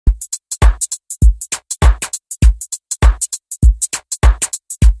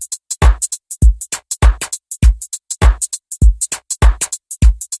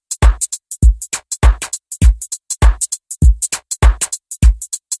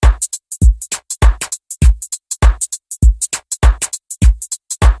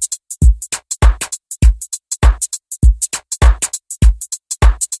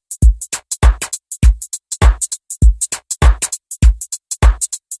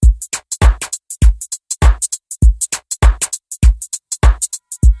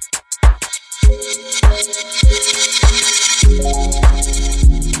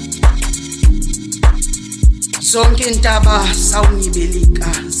Zonke intaba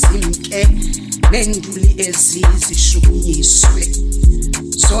sawungibelika zimke nenduli ezizishukunyiswe.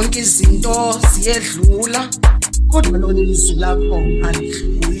 Zonke izinto ziyedlula kodwa lona ilizwi lakho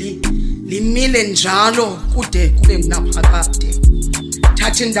alidluli. Limile njalo kude kube ngunaphakade.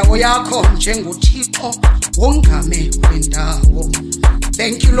 Thatha indawo yakho njengoThixo wongame kwendawo.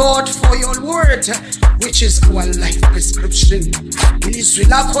 Thank you, Lord, for your word, which is our life prescription. Ilizwi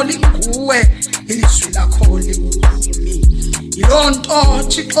lakho linguwe, ilizwi lakho lingumi. Yilonto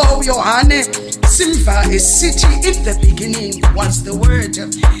Thixo uYohane simva esithi, in the beginning was the word,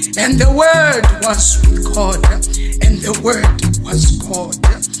 and the word was with God, and the word was God.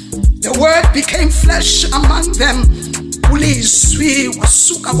 The word became flesh among them. Ulizwi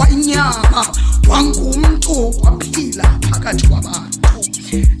wasuka wainyama, wangumntu waphila phakathi kwabantu.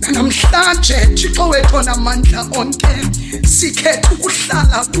 Namhlanje Thixo wethu onamandla onke, sikhetha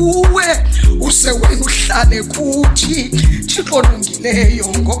ukuhlala kuwe, use wena uhlale kuthi. Thixo olungileyo,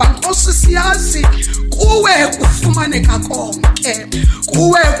 ngoba Nkosi siyazi kuwe kufumaneka konke,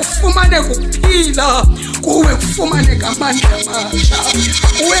 kuwe kufumaneka ukuphila, kuwe kufumaneka amandla amasha.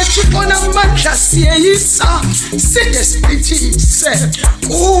 Kuwe Thixo onamandla siyeyisa side sibithise,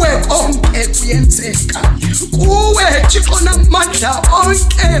 kuwe konke kuyenzeka. Kuwe Thixo onamandla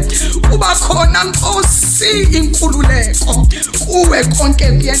onke kuba khona Nkosi inkululeko, kuwe konke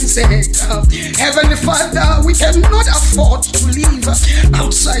kuyenzeka. Heavenly Father, we cannot afford to live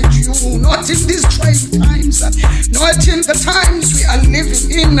outside you, not in these trying times, not in the times we are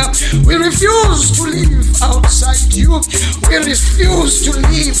living in. We refuse to live outside you. We refuse to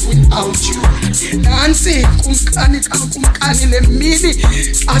live without you. Nansi kumkani lemini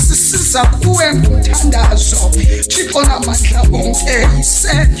asisiza kuwe ngumthandazo. Thixo namandla onke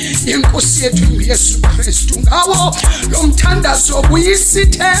ise inkosi yethu Yesu Kristu. Ngawo lo mthandazo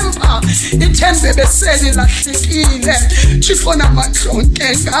buyisithemba, ithembe beseli lahlekile. Thixo namandla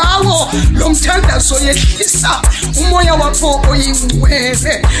onke ngawo lo mthandazo yehlisa umoya wakho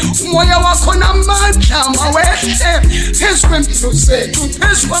oyingcwele, umoya wakho namandla mawehle phezu kwempilo zethu,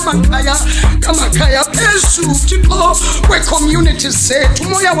 phezu kwamakhaya, phezu Thixo kwe-community zethu.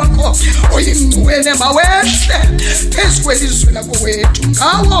 Umoya wakho oyingcwele mawehle phezu kwelizwe lakho wethu.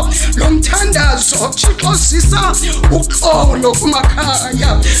 Ngawo lo mthandazo Thixo sisa uxolo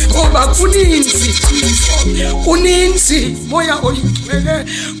kumakhaya, ngoba kuninzi Thixo, kuninzi moya oyingcwele,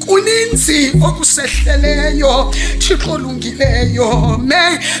 kuninzi okusehleleyo Thixo olungileyo.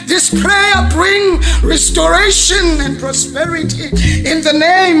 May this prayer bring restoration and prosperity in the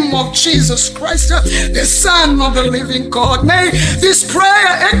name of Jesus Christ, the Son of the living God. May this prayer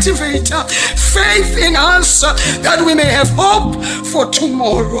activate faith in us that we may have hope for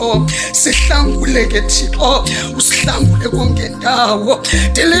tomorrow. Sihlanguleke Thixo, usihlangule konke ndawo.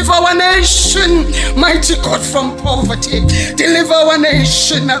 Deliver our nation, mighty God, from poverty. Deliver our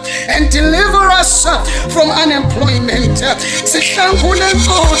nation and deliver us from unemployment. Sihlangule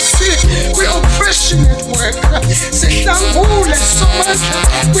Nkosi kwi-oppression at work. Sihlangule so much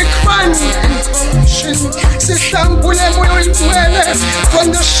with crime and corruption. Sihlangule moya oyingcwele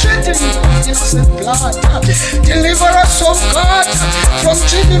from the shedding of innocent blood. Deliver us, oh God, from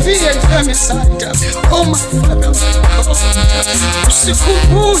GBV and femicide. Oh my Father, my God,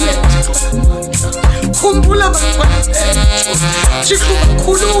 usikhumbule Thixo namandla, khumbula abantwana bethu Thixo,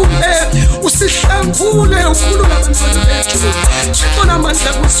 bakhulule, usihlangule, ukhulule abantwana bethu Thixo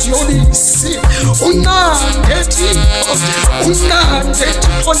namandla kusiyolisi. Unqande Thixo, unqande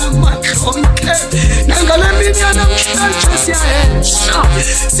Thixo namandla onke. Nangale mini yanamhlanje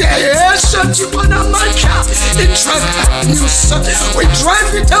siyahesha Thixo namandla i-drug abuse. We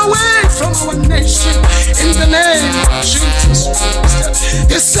drive it away from our nation in the name of Jesus Christ,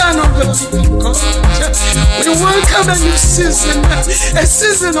 the Son of the living God. We welcome a new season, a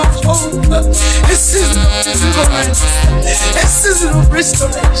season of hope, a season of deliverance, a season of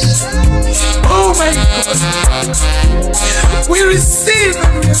restoration. Oh my God, we receive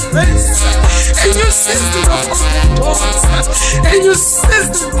and we embrace a new season of open doors, a new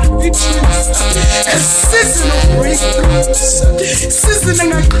season of victories, a season of breakthroughs, season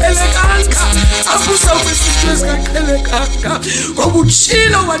engaqhelekanga, akusa kwesizwe esingaqhelekanga, ngoba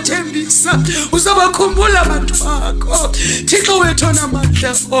utshilo wathembisa uzabakhumbula abantu bakho Thixo wethu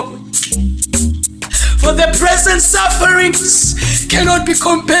onamandla onke. For So the present sufferings cannot be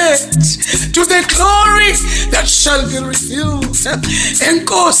compared to the glory that shall be revealed.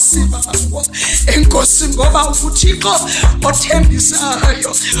 Enkosi bawo, enkosi ngoba uThixo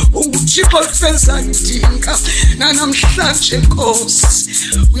othembisayo, uThixo ofeza idinga. Namhlanje Nkosi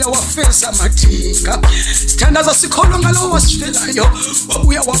uyawafeza amadinga. Sithandaza sikholwa ngalowo wasifelayo,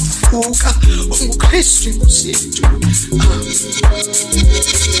 uyawavuka unguKristu Inkosi yethu.